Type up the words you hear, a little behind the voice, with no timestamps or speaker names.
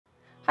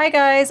Hi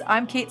guys,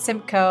 I'm Kate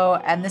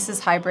Simko, and this is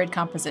Hybrid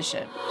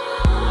Composition.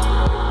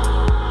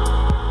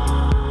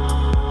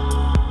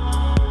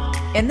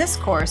 In this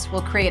course,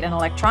 we'll create an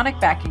electronic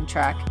backing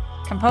track,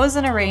 compose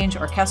and arrange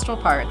orchestral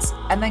parts,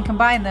 and then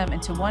combine them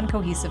into one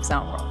cohesive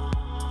sound world.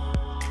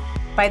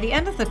 By the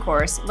end of the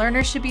course,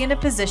 learners should be in a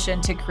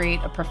position to create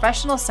a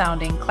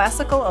professional-sounding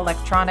classical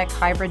electronic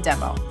hybrid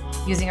demo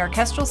using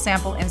orchestral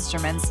sample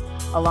instruments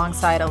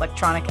alongside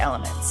electronic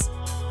elements.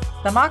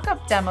 The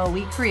mock-up demo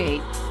we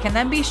create can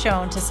then be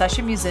shown to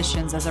session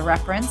musicians as a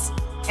reference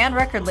and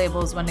record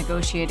labels when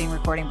negotiating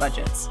recording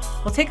budgets.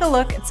 We'll take a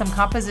look at some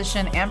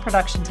composition and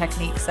production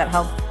techniques that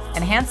help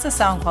enhance the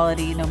sound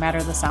quality no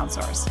matter the sound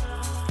source.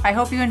 I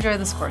hope you enjoy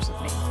this course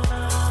with me.